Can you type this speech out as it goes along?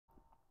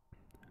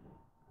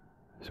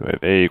So we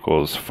have a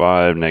equals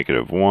 5,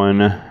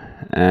 -1,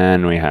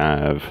 and we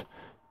have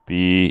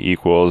b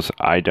equals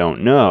I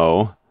don't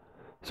know.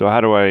 So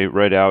how do I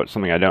write out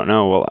something I don't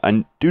know? Well,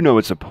 I do know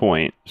it's a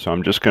point, so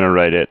I'm just going to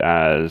write it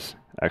as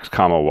x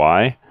comma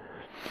y.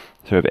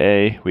 So we have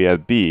a, we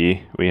have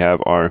b, we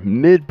have our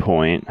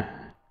midpoint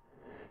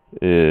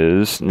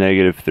is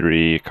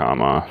 -3,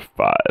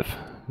 5.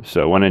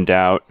 So when in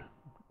doubt,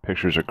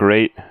 pictures are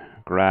great,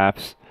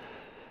 graphs.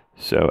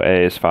 So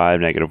a is 5,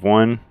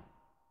 -1.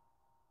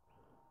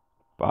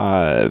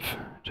 5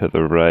 to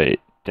the right,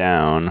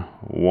 down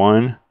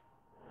 1.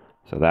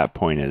 So that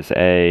point is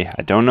A.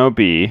 I don't know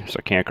B, so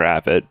I can't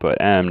graph it, but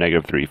M,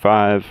 -3,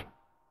 5.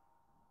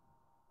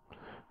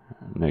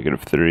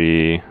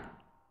 -3,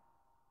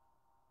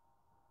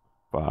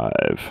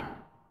 5.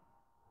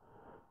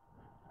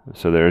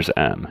 So there's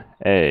M.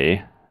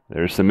 A,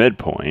 there's the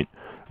midpoint.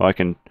 Well, I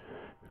can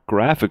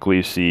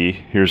graphically see,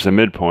 here's the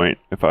midpoint.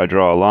 If I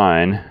draw a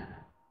line,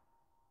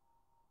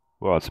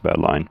 well, it's a bad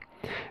line,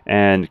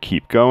 and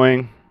keep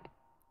going,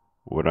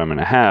 what I'm going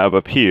to have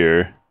up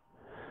here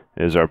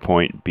is our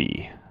point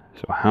B.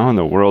 So how in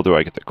the world do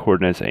I get the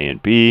coordinates A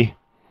and B?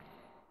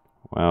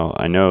 Well,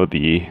 I know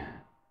the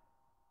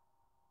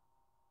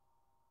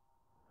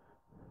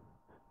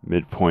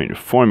midpoint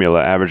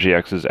formula, average the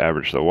x's,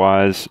 average the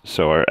y's.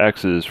 So our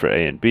x's for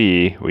A and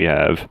B, we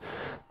have,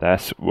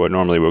 that's what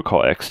normally we'll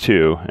call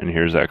x2, and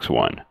here's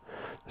x1.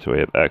 So we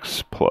have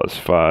x plus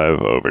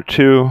 5 over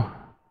 2,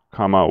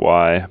 comma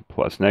y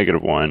plus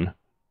 -1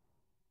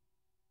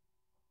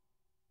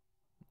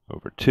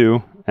 over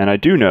 2. And I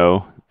do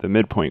know the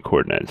midpoint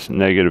coordinates,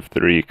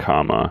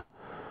 -3,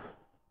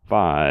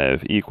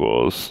 5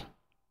 equals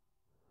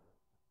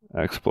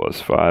x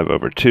plus 5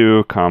 over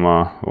 2,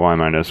 comma y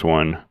minus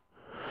 1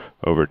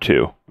 over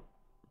 2.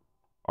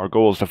 Our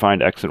goal is to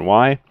find x and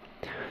y,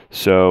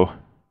 so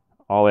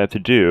all I have to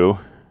do,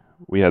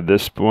 we have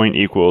this point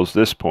equals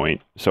this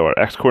point, so our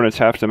x coordinates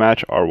have to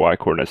match, our y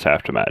coordinates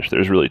have to match.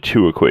 There's really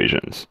two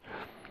equations.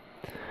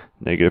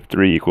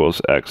 -3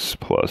 equals x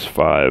plus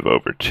 5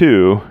 over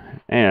 2,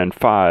 and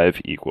 5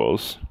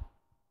 equals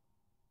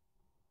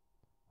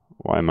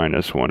y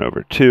minus 1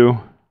 over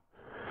 2.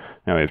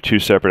 Now we have two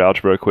separate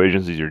algebra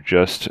equations. These are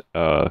just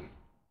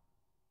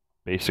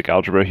basic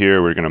algebra here.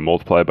 We're going to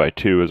multiply by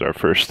 2 as our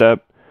first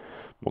step.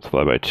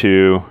 Multiply by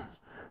 2.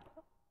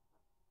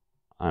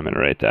 I'm going to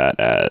write that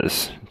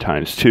as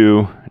times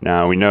 2.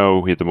 Now we know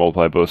we have to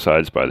multiply both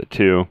sides by the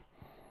 2.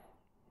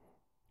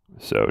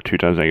 So 2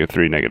 times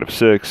 -3,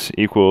 -6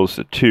 equals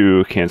the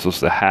 2 cancels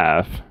the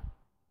half.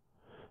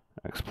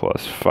 X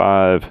plus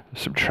 5,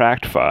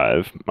 subtract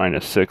 5,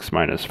 -6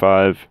 minus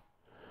 5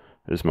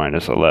 is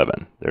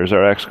 -11. There's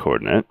our x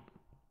coordinate.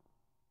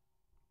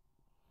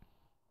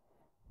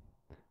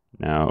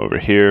 Now over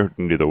here, we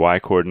can do the y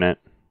coordinate.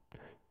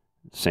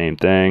 Same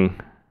thing.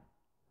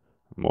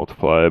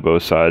 Multiply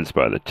both sides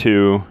by the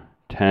 2.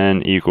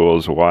 10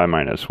 equals y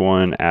minus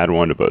 1. Add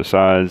 1 to both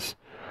sides.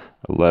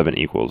 11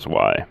 equals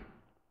y.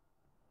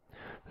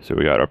 So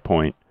we got our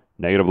point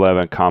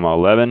 -11,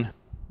 11.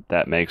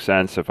 That makes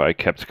sense. If I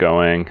kept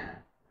going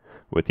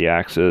with the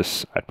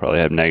axis, I'd probably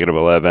have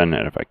 -11.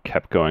 And if I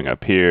kept going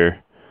up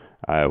here,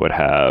 I would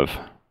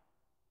have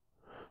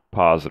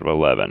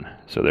 +11.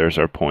 So there's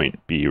our point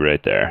B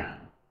right there.